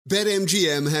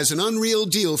BetMGM has an unreal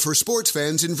deal for sports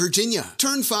fans in Virginia.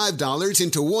 Turn $5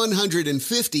 into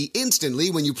 $150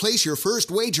 instantly when you place your first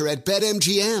wager at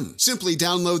BetMGM. Simply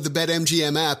download the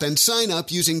BetMGM app and sign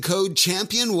up using code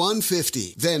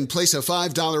Champion150. Then place a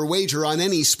 $5 wager on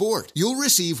any sport. You'll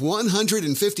receive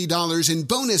 $150 in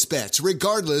bonus bets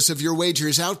regardless of your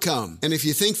wager's outcome. And if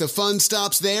you think the fun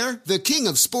stops there, the King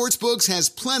of Sportsbooks has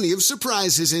plenty of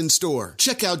surprises in store.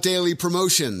 Check out daily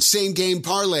promotions, same-game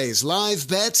parlays, live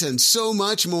bets, and so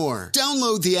much more.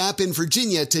 Download the app in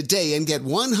Virginia today and get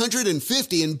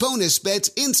 $150 in bonus bets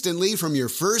instantly from your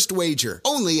first wager.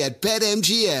 Only at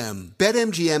BetMGM.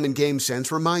 BetMGM and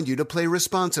GameSense remind you to play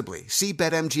responsibly. See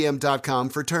BetMGM.com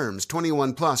for terms.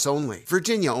 21 plus only.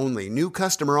 Virginia only. New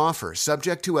customer offer.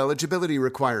 Subject to eligibility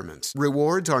requirements.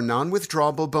 Rewards are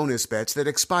non-withdrawable bonus bets that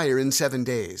expire in 7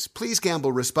 days. Please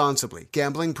gamble responsibly.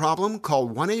 Gambling problem? Call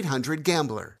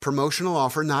 1-800-GAMBLER. Promotional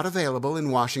offer not available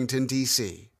in Washington,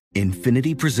 D.C.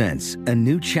 Infiniti presents a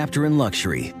new chapter in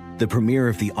luxury, the premiere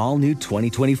of the all-new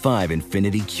 2025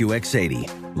 Infiniti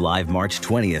QX80, live March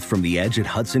 20th from the Edge at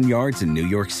Hudson Yards in New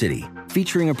York City,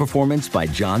 featuring a performance by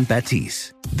John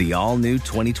Batiste. The all-new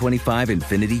 2025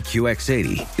 Infiniti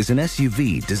QX80 is an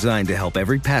SUV designed to help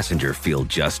every passenger feel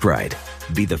just right.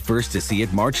 Be the first to see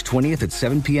it March 20th at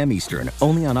 7 p.m. Eastern,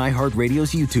 only on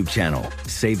iHeartRadio's YouTube channel.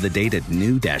 Save the date at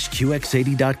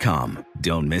new-QX80.com.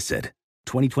 Don't miss it.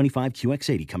 2025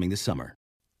 QX80 coming this summer.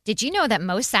 Did you know that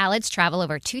most salads travel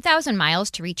over 2,000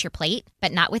 miles to reach your plate?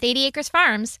 But not with 80 Acres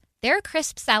Farms. Their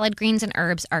crisp salad greens and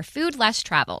herbs are food less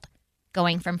traveled,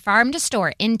 going from farm to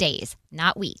store in days,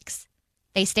 not weeks.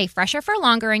 They stay fresher for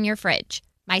longer in your fridge.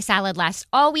 My salad lasts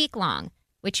all week long,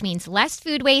 which means less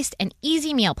food waste and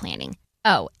easy meal planning.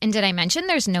 Oh, and did I mention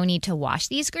there's no need to wash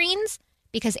these greens?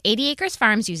 Because 80 Acres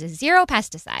Farms uses 0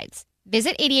 pesticides.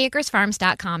 Visit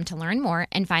 80acresfarms.com to learn more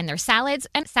and find their salads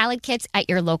and salad kits at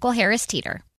your local Harris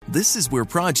Teeter. This is where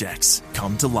projects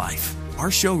come to life.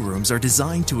 Our showrooms are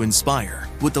designed to inspire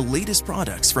with the latest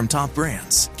products from top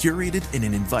brands, curated in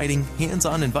an inviting,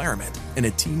 hands-on environment, and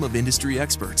a team of industry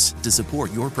experts to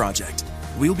support your project.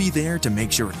 We'll be there to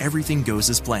make sure everything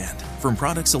goes as planned, from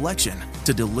product selection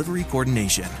to delivery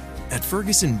coordination. At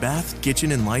Ferguson Bath,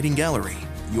 Kitchen, and Lighting Gallery,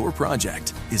 your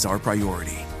project is our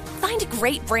priority. Find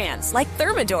great brands like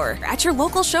Thermador at your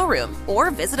local showroom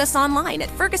or visit us online at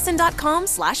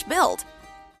ferguson.com/build.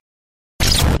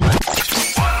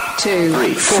 2,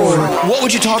 3, 4. What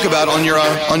would you talk about on your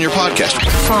podcast?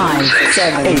 5,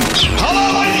 7, 8.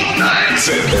 Hello, 9,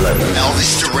 10, 11.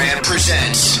 Elvis Duran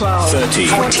presents 12, 13,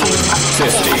 14,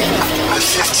 15. The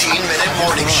 15-minute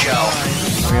morning show.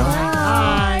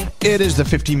 Hi. It is the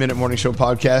 15-minute morning show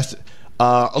podcast.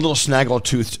 A little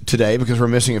snaggletooth today because we're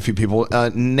missing a few people.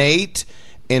 Nate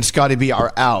and Scotty B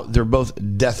are out. They're both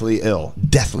deathly ill.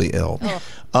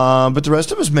 But the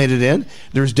rest of us made it in.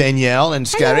 There's Danielle and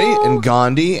Scotty and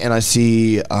Gandhi, and I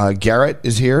see Garrett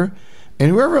is here,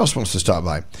 and whoever else wants to stop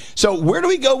by. So where do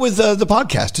we go with the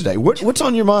podcast today? What's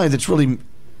on your mind that's really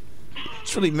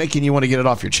making you want to get it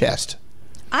off your chest?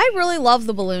 I really love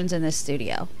the balloons in this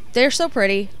studio. They're so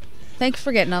pretty. Thanks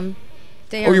for getting them.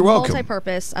 They are you're welcome.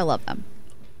 Multi-purpose. I love them.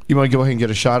 You want to go ahead and get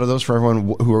a shot of those for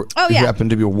everyone who happen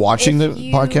to be watching the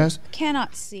podcast?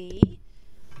 Cannot see.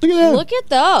 Look at that. Look at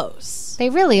those. They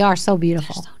really are so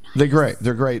beautiful. They're so nice. They're great.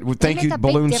 They're great. Well, thank you,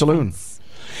 Balloon Saloon.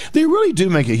 They really do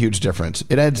make a huge difference.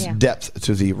 It adds depth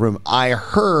to the room. I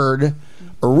heard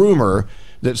a rumor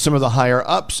that some of the higher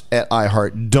ups at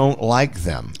iHeart don't like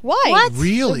them. Why? What?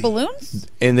 Really? The balloons?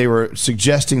 And they were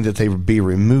suggesting that they would be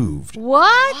removed.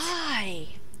 What? Why?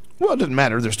 Well, it doesn't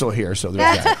matter. They're still here, so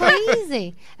there's That's that.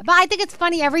 crazy. But I think it's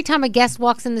funny every time a guest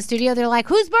walks in the studio, they're like,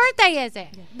 "Whose birthday is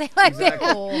it?"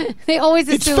 They always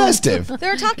assume. It's festive.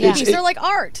 They're talking pieces. They're like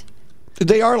art.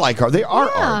 They are like art. They are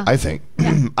art, I think.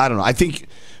 I don't know. I think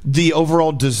the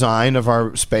overall design of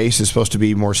our space is supposed to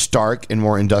be more stark and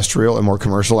more industrial and more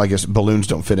commercial. I guess balloons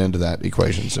don't fit into that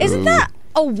equation. So. Isn't that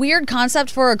a weird concept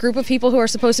for a group of people who are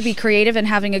supposed to be creative and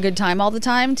having a good time all the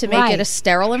time to make it a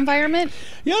sterile environment?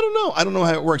 Yeah, I don't know. I don't know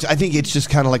how it works. I think it's just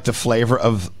kind of like the flavor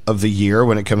of the year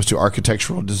when it comes to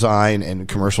architectural design and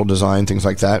commercial design, things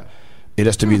like that. It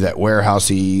has to be that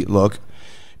warehousey look.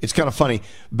 It's kind of funny.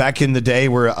 Back in the day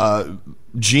where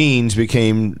jeans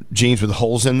became jeans with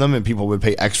holes in them and people would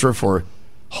pay extra for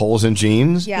holes in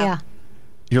jeans. Yeah.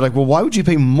 You're like, well, why would you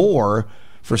pay more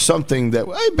for something that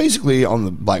basically on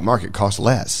the black market costs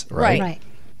less, right? Right.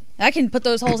 I can put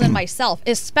those holes in myself,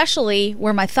 especially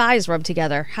where my thighs rub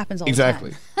together. Happens all the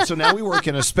time. So now we work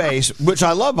in a space, which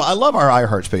I love. I love our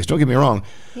iHeart space. Don't get me wrong.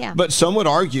 Yeah. But some would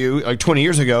argue, like 20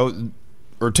 years ago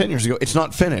or 10 years ago, it's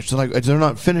not finished. They're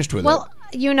not finished with it. Well,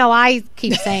 I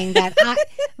keep saying that.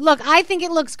 Look, I think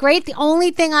it looks great. The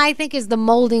only thing I think is the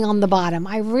molding on the bottom.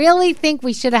 I really think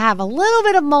we should have a little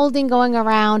bit of molding going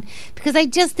around because I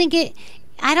just think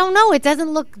I don't know. It doesn't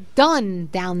look done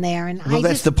down there, and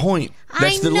that's the point.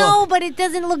 That's the look. But it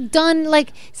doesn't look done.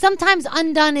 Like sometimes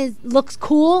undone looks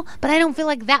cool, but I don't feel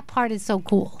like that part is so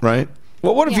cool. Right.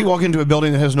 Well, what if you walk into a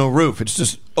building that has no roof? It's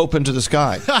just open to the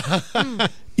sky.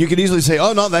 You could easily say,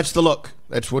 "Oh no, that's the look.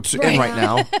 That's what's in right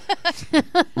now."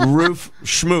 Roof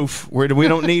schmoof, where we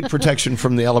don't need protection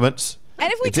from the elements.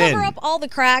 And if we cover up all the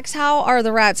cracks, how are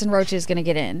the rats and roaches going to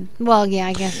get in? Well, yeah,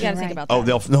 I guess you got to think about that.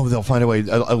 Oh, they'll find a way.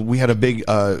 We had a big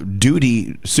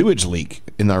duty sewage leak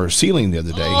in our ceiling the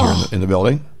other day here in the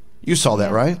building. You saw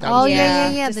that, right?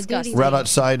 Yeah. The Disgusting. duty Right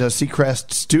outside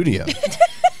Seacrest studio.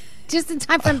 just in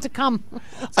time for him to come.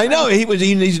 I know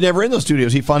he's never in those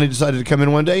studios. He finally decided to come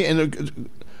in one day, and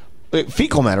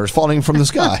fecal matter is falling from the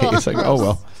sky. It's like, oh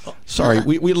well, sorry,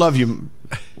 we love you,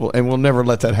 and we'll never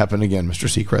let that happen again, Mr.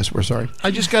 Seacrest. We're sorry. I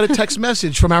just got a text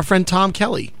message from our friend Tom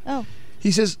Kelly. Oh. He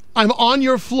says, "I'm on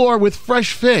your floor with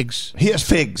fresh figs." He has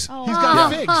figs. He's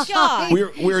got figs. God.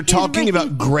 We're talking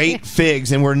about great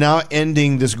figs, and we're now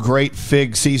ending this great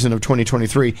fig season of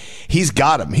 2023. He's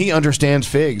got them. He understands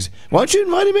figs. Why don't you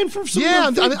invite him in for some? Yeah,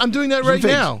 I'm doing that right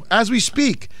now as we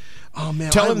speak. Oh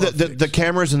man! Tell him that the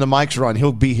cameras and the mics are on.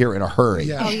 He'll be here in a hurry.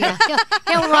 Yeah. Oh yeah,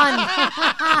 he'll run.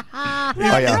 Oh,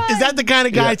 yeah. Is that the kind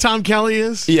of guy Tom Kelly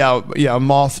is? Yeah,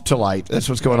 moth to light. That's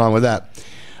what's going on with that.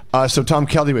 So Tom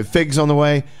Kelly with figs on the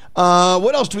way.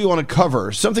 What else do we want to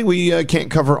cover? Something we can't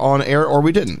cover on air, or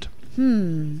we didn't.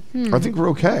 I think we're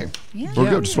okay. Yeah. We're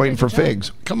good. Just waiting for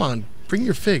figs. Come on, bring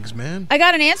your figs, man. I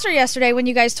got an answer yesterday when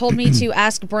you guys told me to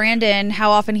ask Brandon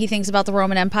how often he thinks about the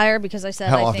Roman Empire, because I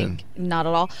said I think not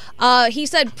at all. He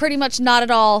said pretty much not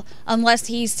at all, unless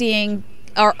he's seeing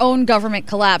our own government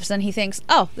collapse, and he thinks,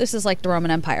 oh, this is like the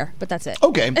Roman Empire, but that's it.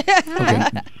 Okay.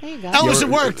 There you go. Elvis, it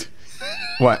worked.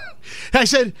 What? I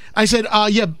said,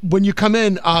 yeah, when you come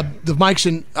in, the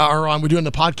mics are on, we're doing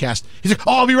the podcast. He's like,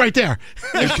 oh, I'll be right there.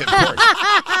 Of course.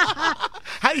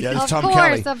 It's Tom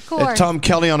Kelly. Of course. It's Tom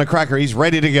Kelly on a cracker. He's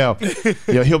ready to go.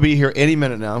 He'll be here any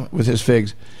minute now with his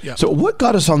figs. Yeah. So what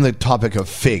got us on the topic of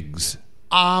figs?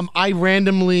 I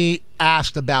randomly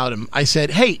asked about him. I said,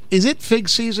 hey, is it fig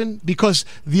season? Because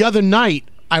the other night,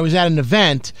 I was at an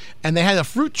event, and they had a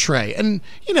fruit tray. And,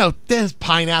 there's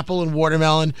pineapple and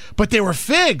watermelon, but there were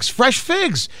figs, fresh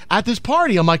figs, at this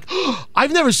party. I'm like, oh,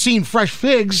 I've never seen fresh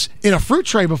figs in a fruit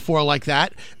tray before like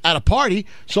that at a party.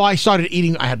 So I started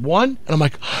eating. I had one, and I'm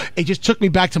like, it just took me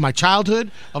back to my childhood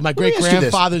of my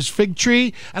great-grandfather's fig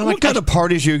tree. And I'm what like, kind of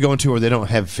parties are you going to where they don't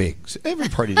have figs? Every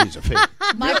party needs a fig.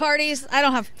 My parties, I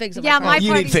don't have figs at Yeah, my my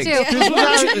parties. parties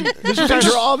too. Figs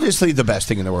are obviously the best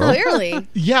thing in the world. Clearly.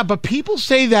 Yeah, but people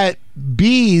say that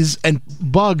bees and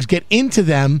bugs get into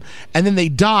them and then they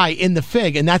die in the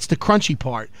fig, and that's the crunchy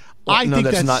part. I think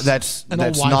that's not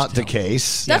the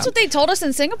case. That's what they told us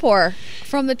in Singapore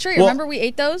from the tree. Remember we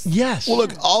ate those? Yes. Well,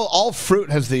 look, all fruit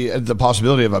has the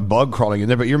possibility of a bug crawling in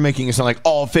there, but you're making it sound like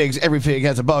all figs, every fig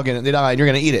has a bug in it, they die, and you're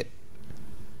going to eat it.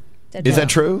 Is that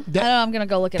true? I don't know. I'm going to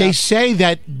go look it up. They say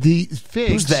that the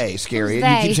figs... Who's they, Scary? Who's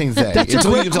they? You keep saying they. That's It's a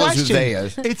only great you can tell us who question. they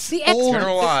is. It's The old. experts.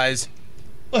 General eyes.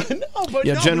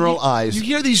 General but eyes. You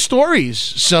hear these stories,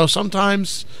 so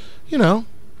sometimes,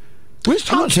 Where's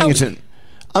Tom Kelly?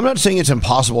 I'm not saying it's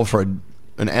impossible for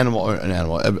an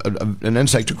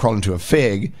insect to crawl into a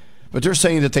fig, but they're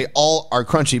saying that they all are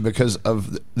crunchy because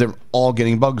of they're all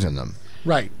getting bugs in them.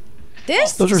 Right.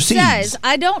 This Those are seeds. says,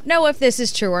 I don't know if this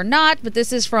is true or not, but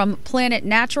this is from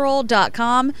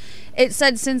planetnatural.com. It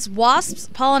said since wasps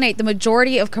pollinate the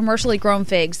majority of commercially grown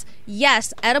figs,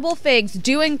 yes, edible figs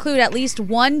do include at least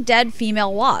one dead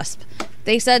female wasp.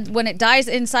 They said when it dies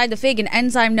inside the fig, an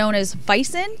enzyme known as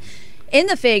phycin in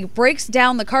the fig breaks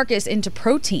down the carcass into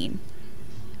protein.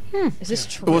 Is this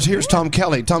true? Well, here's Tom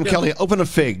Kelly. Tom Kelly, open a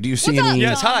fig. Do you see any?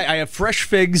 Yes, hi. I have fresh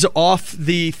figs off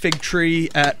the fig tree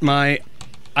at my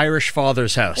Irish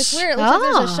father's house. It's weird. It looks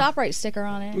like there's a ShopRite sticker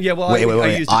on it. Yeah, well, Wait.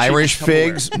 I used a cheap Irish Tupperware.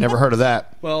 figs? Never heard of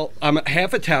that. Well, I'm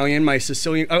half Italian. My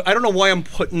Sicilian. I don't know why I'm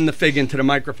putting the fig into the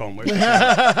microphone. But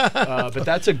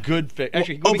that's a good fig.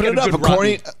 Actually, let me Open get it a up.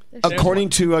 good According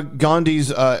to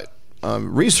Gandhi's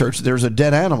research, there's a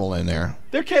dead animal in there.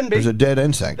 There can be. There's a dead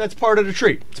insect. That's part of the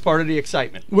treat. It's part of the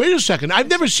excitement. Wait a second. I've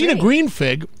never seen a green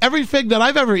fig. Every fig that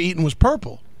I've ever eaten was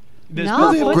purple. This,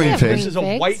 No, they have we green have figs. This is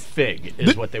a white fig,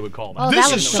 is what they would call them. Oh, This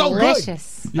that is was so good.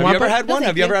 delicious. Have you ever had one?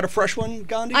 Have you ever had a fresh one,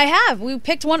 Gandhi? I have. We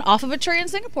picked one off of a tree in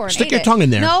Singapore and Stick ate your it. tongue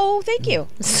in there. No, thank you.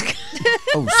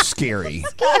 Oh, scary.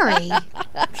 Scary.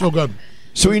 So good.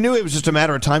 So we knew it was just a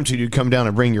matter of time till you'd come down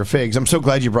and bring your figs. I'm so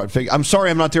glad you brought figs. I'm sorry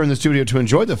I'm not there in the studio to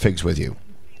enjoy the figs with you.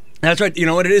 That's right. You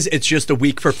know what it is? It's just a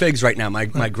week for figs right now. My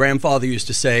grandfather used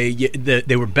to say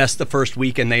they were best the first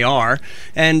week, and they are.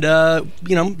 And,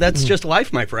 that's just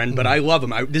life, my friend. But I love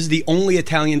them. This is the only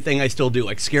Italian thing I still do.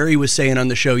 Like Scary was saying on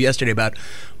the show yesterday about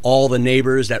all the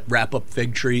neighbors that wrap up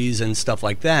fig trees and stuff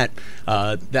like that.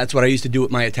 That's what I used to do with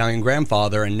my Italian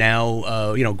grandfather. And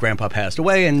now, Grandpa passed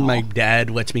away, and my dad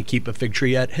lets me keep a fig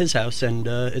tree at his house. And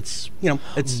it's my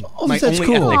that's only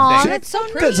cool. ethnic thing. That's so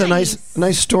pretty. That's a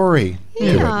nice story.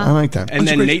 Yeah. I like that. And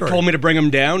then Nate told me to bring him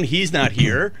down. He's not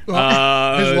here. His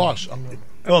loss.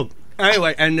 Well,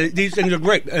 anyway, and these things are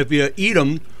great. If you eat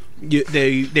them,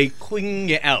 they clean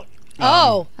you out.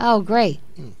 Oh, great.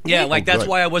 Yeah, that's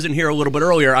why I wasn't here a little bit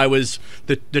earlier. I was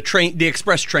the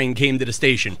express train came to the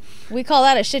station. We call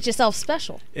that a shit yourself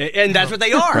special. And that's what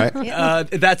they are. Right.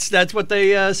 That's what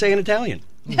they say in Italian.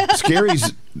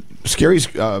 Scary's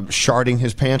sharding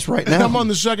his pants right now. I'm on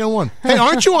the second one. Hey,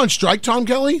 aren't you on strike, Tom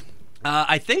Kelly?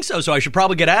 I think so. So I should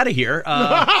probably get out of here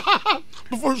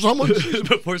before somebody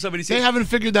sees. They haven't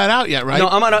figured that out yet, right? No,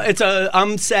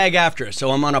 I'm SAG-AFTRA,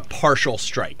 so I'm on a partial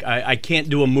strike. I can't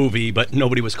do a movie, but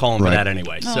nobody was calling for that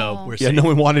anyway. So we're no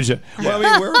one wanted you. Well,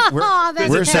 I mean,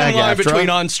 we're SAG-AFTRA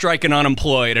between on strike and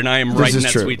unemployed, and I am right in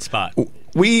that sweet spot.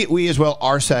 We as well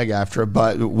are SAG-AFTRA,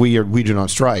 but we do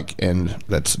not strike, and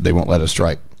they won't let us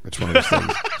strike. It's one of those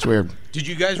things. It's weird. Did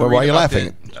you guys why are you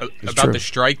laughing? About the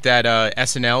strike that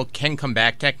SNL can come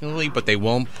back technically, but they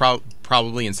won't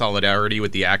probably in solidarity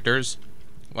with the actors?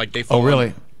 Like they fall. Oh,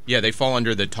 really? Yeah, they fall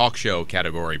under the talk show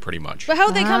category pretty much. But how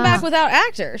would they come back without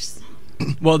actors?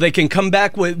 Well, they can come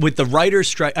back with the writer's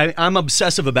strike. I'm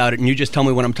obsessive about it, and you just tell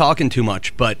me when I'm talking too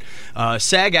much. But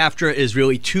SAG-AFTRA is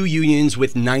really two unions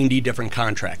with 90 different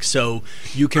contracts. So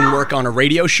you can work on a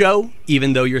radio show,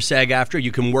 even though you're SAG-AFTRA.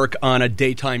 You can work on a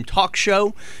daytime talk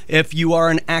show if you are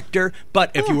an actor.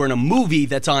 But if you were in a movie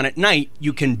that's on at night,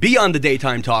 you can be on the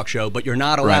daytime talk show, but you're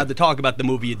not allowed to talk about the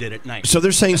movie you did at night. So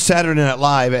they're saying Saturday Night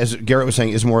Live, as Garrett was saying,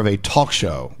 is more of a talk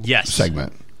show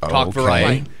segment. Talk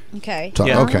variety. Okay.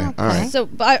 Okay. All right. So,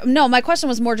 my question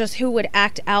was more just who would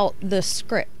act out the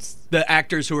scripts. The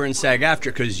actors who are in SAG-AFTRA,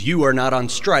 because you are not on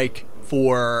strike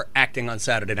for acting on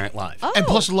Saturday Night Live. Oh. And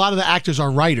plus, a lot of the actors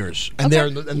are writers, and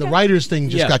the writers thing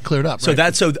just got cleared up.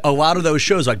 Right? So a lot of those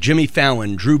shows, like Jimmy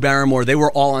Fallon, Drew Barrymore, they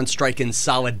were all on strike in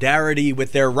solidarity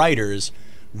with their writers,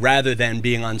 rather than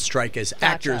being on strike as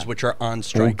actors, which are on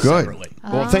strike separately.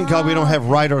 Well, thank God we don't have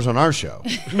writers on our show.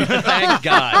 Thank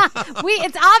God.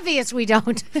 It's obvious we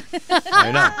don't.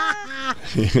 I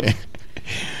know.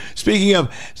 Speaking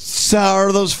of, so how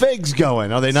are those figs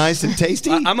going? Are they nice and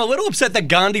tasty? I'm a little upset that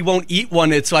Gandhi won't eat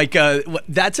one. It's like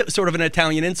that's sort of an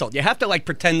Italian insult. You have to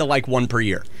precend to like one per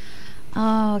year.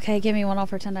 Oh, okay. Give me one. I'll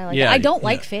pretend I like it. I don't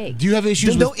like figs. Do you have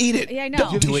issues? Don't eat it. Yeah, I know.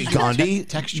 Don't do it, Gandhi.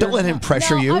 Texture? Don't let him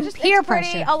pressure you. I'll just peer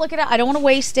pressure. I'll look it up. I don't want to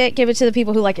waste it. Give it to the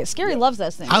people who like it. Scary loves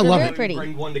those things. I love They're it. very pretty.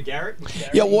 Bring one to Garrett.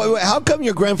 Yeah, how come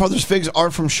your grandfather's figs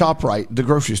aren't from ShopRite, the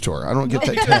grocery store? I don't get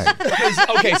that tag.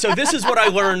 Okay, so this is what I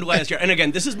learned last year. And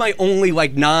again, this is my only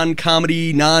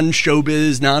non-comedy,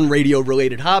 non-showbiz, non-radio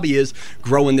related hobby is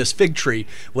growing this fig tree.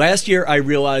 Last year, I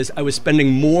realized I was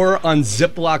spending more on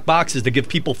Ziploc boxes to give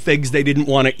people figs they didn't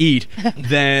want to eat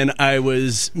than I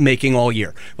was making all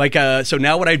year. So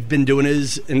now what I've been doing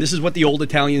is, and this is what the old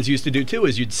Italians used to do too,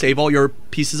 is you'd save all your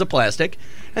pieces of plastic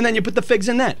and then you put the figs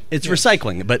in that. It's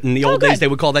recycling. But in the old days, they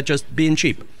would call that just being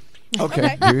cheap.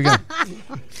 Okay, here you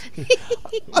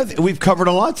go. We've covered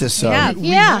a lot this We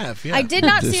have. I did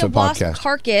not see a lost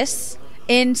carcass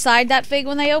inside that fig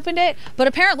when they opened it, but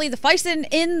apparently the Fison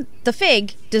in the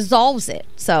fig dissolves it.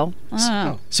 So I don't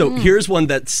know. So here's one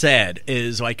that's sad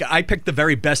is I picked the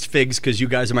very best figs because you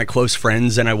guys are my close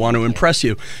friends and I want to impress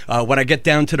you. When I get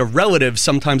down to the relatives,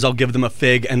 sometimes I'll give them a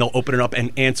fig and they'll open it up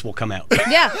and ants will come out.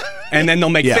 Yeah. And then they'll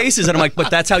make faces and I'm like, but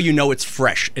that's how you know it's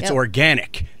fresh. It's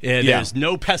organic. There's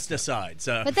no pesticides.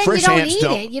 But then you don't eat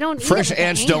it. You don't eat it fresh with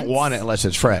ants don't want it unless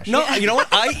it's fresh. No, you know what?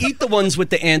 I eat the ones with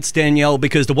the ants, Danielle,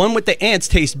 because the one with the ants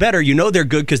tastes better. You know they're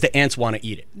good because the ants want to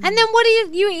eat it. And then what do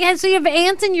you so you have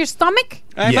ants in your stomach?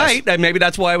 I might. Maybe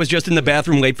that's why I was just in the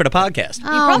bathroom late for the podcast. You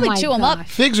probably chew them up.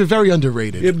 Figs are very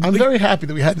underrated. I'm very happy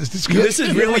that we had this discussion. This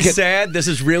is really sad. This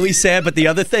is really sad. But the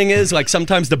other thing is,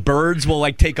 sometimes the birds will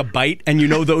take a bite, and you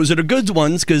know those are the good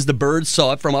ones because the birds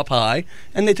saw it from up high,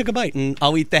 and they took a bite. And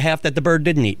I'll eat the half that the bird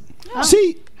didn't eat. Oh.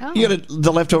 See, you got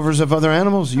the leftovers of other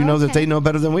animals. You know that they know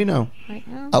better than we know.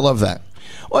 I love that.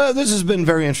 Well, this has been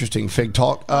very interesting, Fig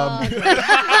Talk.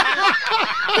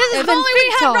 If only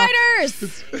we had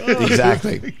writers.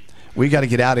 Exactly. We got to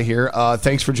get out of here.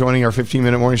 Thanks for joining our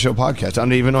 15-minute morning show podcast. I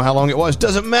don't even know how long it was.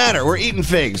 Doesn't matter. We're eating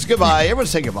figs. Goodbye. Everyone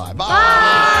say goodbye.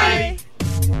 Bye.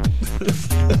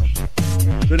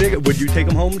 Would you take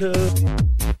them home to...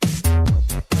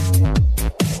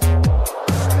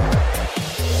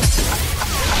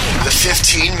 The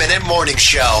 15-minute morning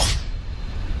show.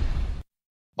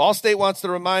 Allstate wants to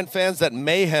remind fans that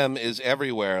mayhem is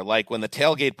everywhere, like when the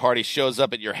tailgate party shows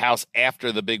up at your house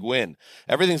after the big win.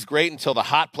 Everything's great until the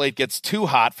hot plate gets too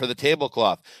hot for the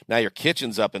tablecloth. Now your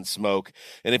kitchen's up in smoke.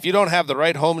 And if you don't have the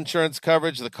right home insurance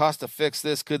coverage, the cost to fix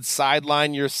this could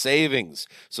sideline your savings.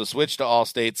 So switch to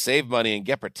Allstate, save money, and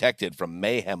get protected from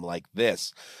mayhem like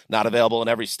this. Not available in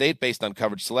every state based on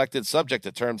coverage selected, subject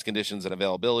to terms, conditions, and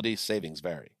availability. Savings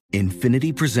vary.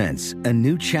 Infiniti presents a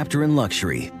new chapter in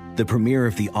luxury, the premiere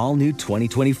of the all-new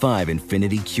 2025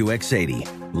 Infiniti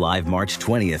QX80, live March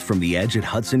 20th from the Edge at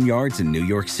Hudson Yards in New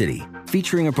York City,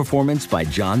 featuring a performance by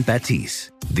John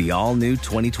Batiste. The all-new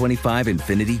 2025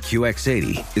 Infiniti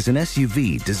QX80 is an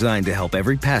SUV designed to help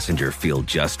every passenger feel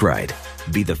just right.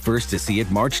 Be the first to see it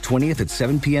March 20th at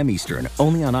 7 p.m. Eastern,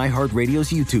 only on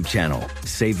iHeartRadio's YouTube channel.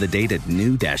 Save the date at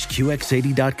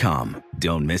new-QX80.com.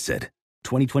 Don't miss it.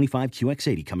 2025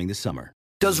 QX80 coming this summer.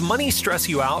 Does money stress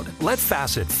you out? Let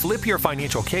Facet flip your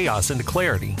financial chaos into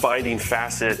clarity. Finding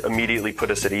Facet immediately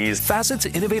put us at ease. Facet's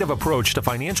innovative approach to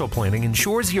financial planning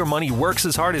ensures your money works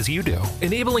as hard as you do,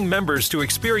 enabling members to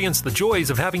experience the joys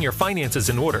of having your finances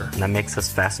in order. And that makes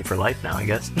us Facet for life now, I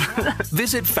guess.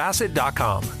 Visit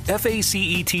Facet.com,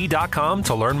 FACET.com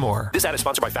to learn more. This ad is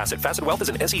sponsored by Facet. Facet Wealth is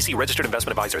an SEC registered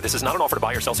investment advisor. This is not an offer to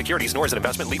buy or sell securities, nor is it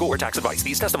investment, legal, or tax advice.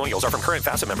 These testimonials are from current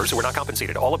Facet members who are not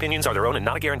compensated. All opinions are their own and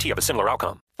not a guarantee of a similar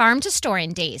outcome. Farm to store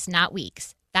in days, not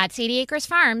weeks. That's 80 Acres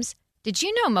Farms. Did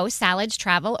you know most salads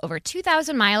travel over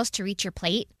 2,000 miles to reach your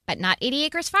plate? But not 80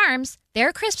 Acres Farms.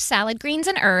 Their crisp salad greens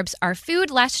and herbs are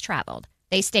food less traveled.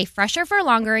 They stay fresher for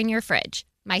longer in your fridge.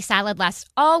 My salad lasts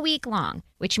all week long,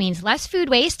 which means less food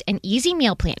waste and easy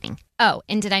meal planning. Oh,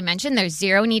 and did I mention there's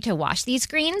zero need to wash these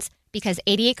greens? Because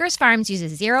 80 Acres Farms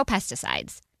uses zero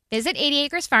pesticides. Visit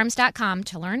 80acresfarms.com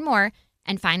to learn more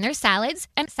and find their salads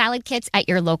and salad kits at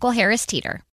your local Harris Teeter.